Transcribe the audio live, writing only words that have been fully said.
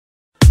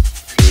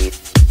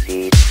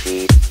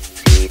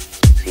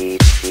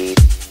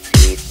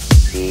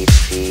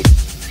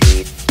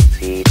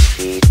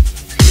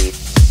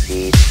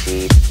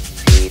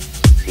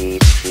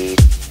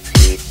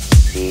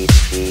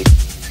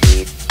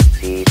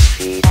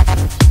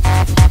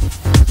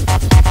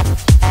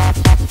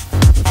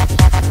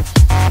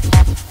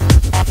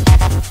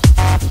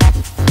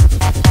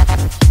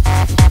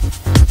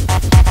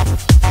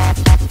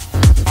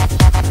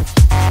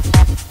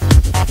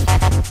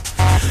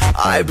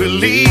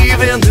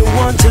believe in the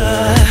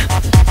wonder.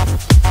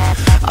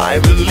 I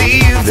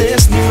believe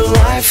there's new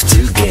life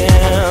to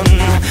gain.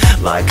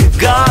 Like a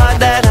god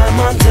that I'm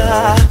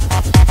under.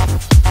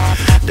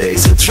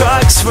 Days of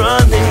drugs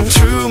running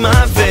through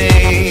my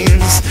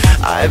veins.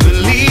 I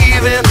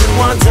believe in the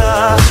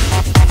wonder.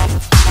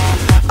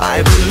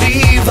 I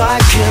believe I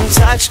can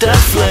touch the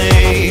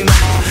flame.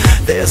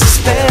 There's a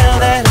spell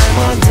that I'm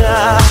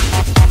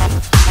under.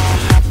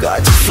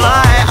 Got to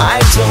fly,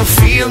 I don't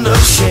feel no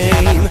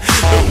shame.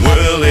 The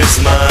world is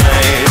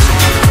mine.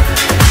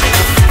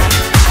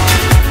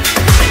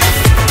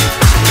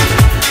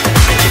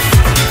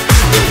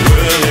 The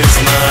world is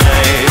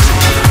mine.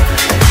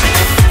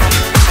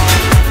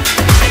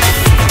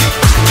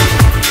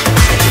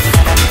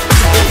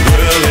 The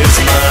world is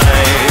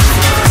mine.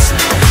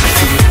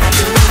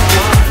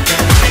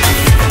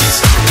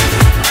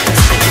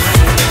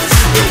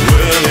 The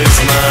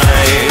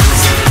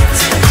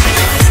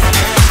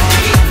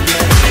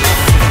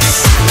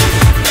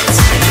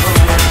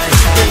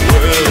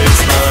world is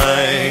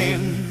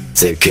mine.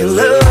 Take a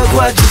look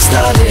what you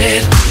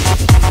started.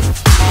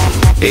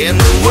 In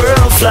the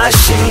world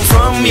flashing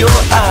from your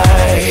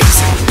eyes.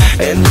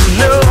 And you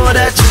know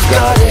that you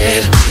got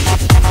it.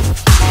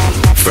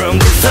 From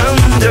the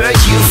thunder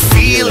you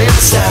feel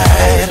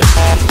inside.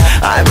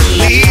 I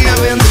believe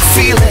in the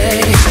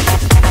feeling.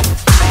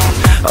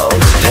 All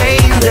the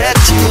pain that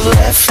you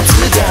left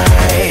to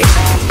die.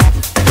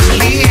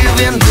 Believe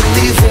in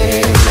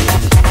believing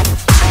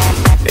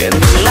in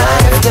the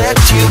life that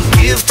you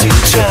give to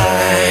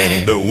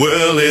try. The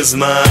world is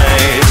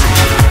mine.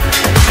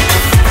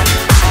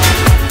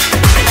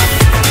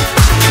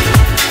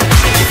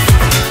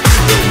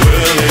 The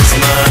world is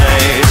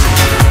mine.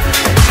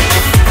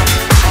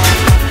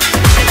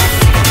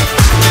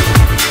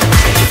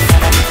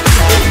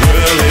 The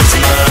world is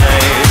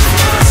mine.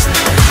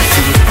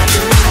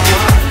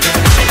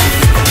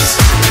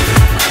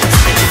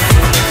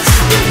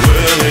 The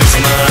world is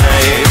mine.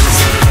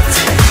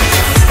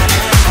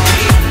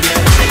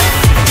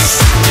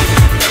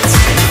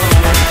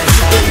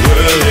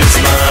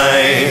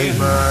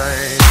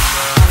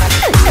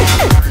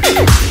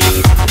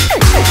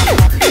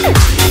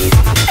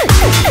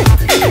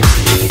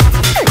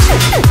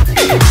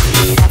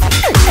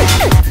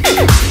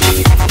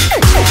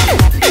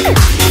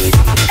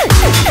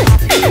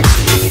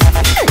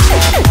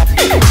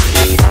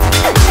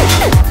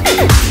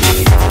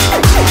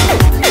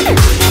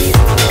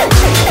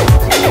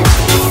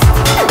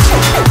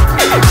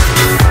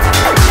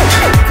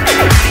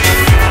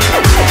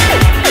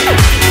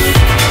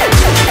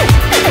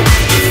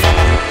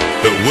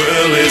 The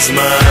world is mine. The world is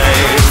mine.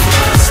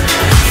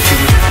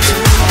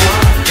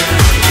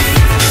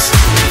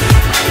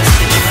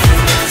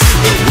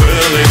 The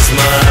world is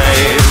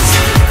mine.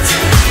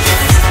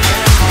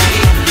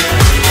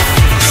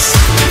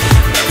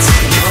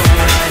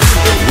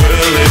 The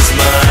world is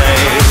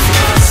mine.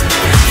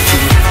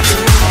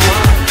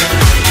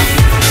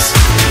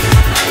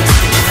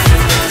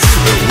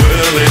 The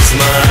world is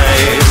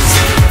mine.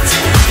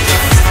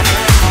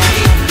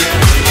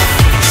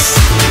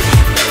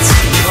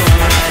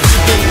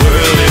 The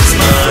world is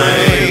mine.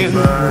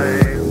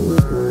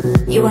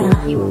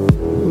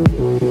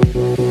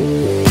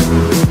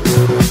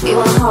 You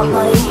wanna hot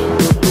body?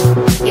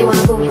 You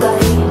wanna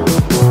Bugatti?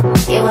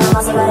 You wanna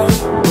Maserati?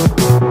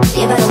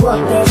 You better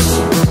work, baby.